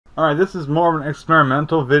Alright, this is more of an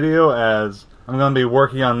experimental video as I'm going to be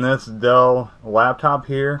working on this Dell laptop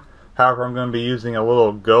here. However, I'm going to be using a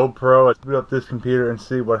little GoPro. Let's boot up this computer and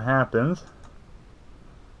see what happens.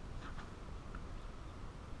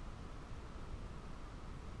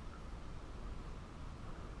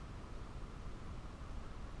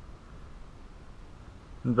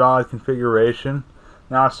 Valid configuration.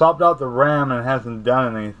 Now I swapped out the RAM and it hasn't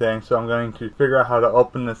done anything, so I'm going to figure out how to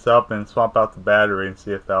open this up and swap out the battery and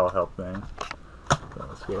see if that will help things. So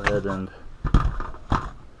let's go ahead and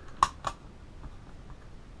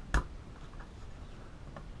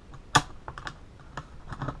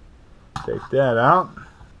take that out.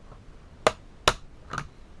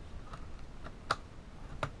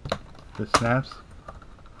 This snaps.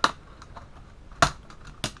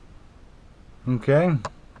 Okay.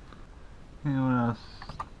 And what else?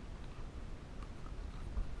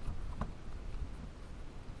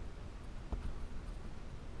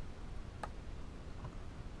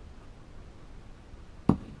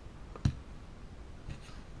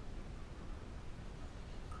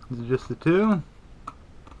 Is it just the two?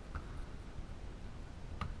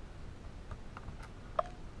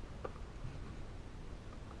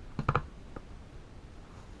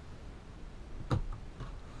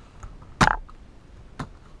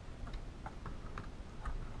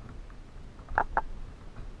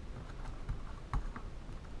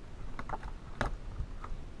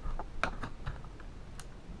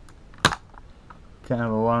 Kind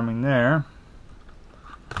of alarming there.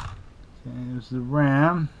 Okay, there's the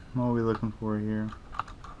RAM. What are we looking for here?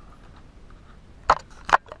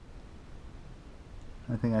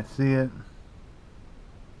 I think I see it.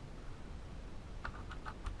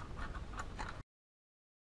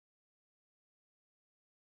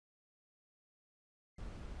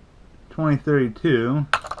 $2032.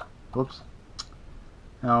 Whoops.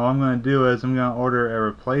 Now what I'm going to do is I'm going to order a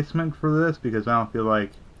replacement for this because I don't feel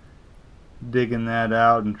like digging that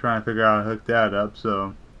out and trying to figure out how to hook that up.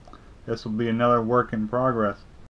 So this will be another work in progress.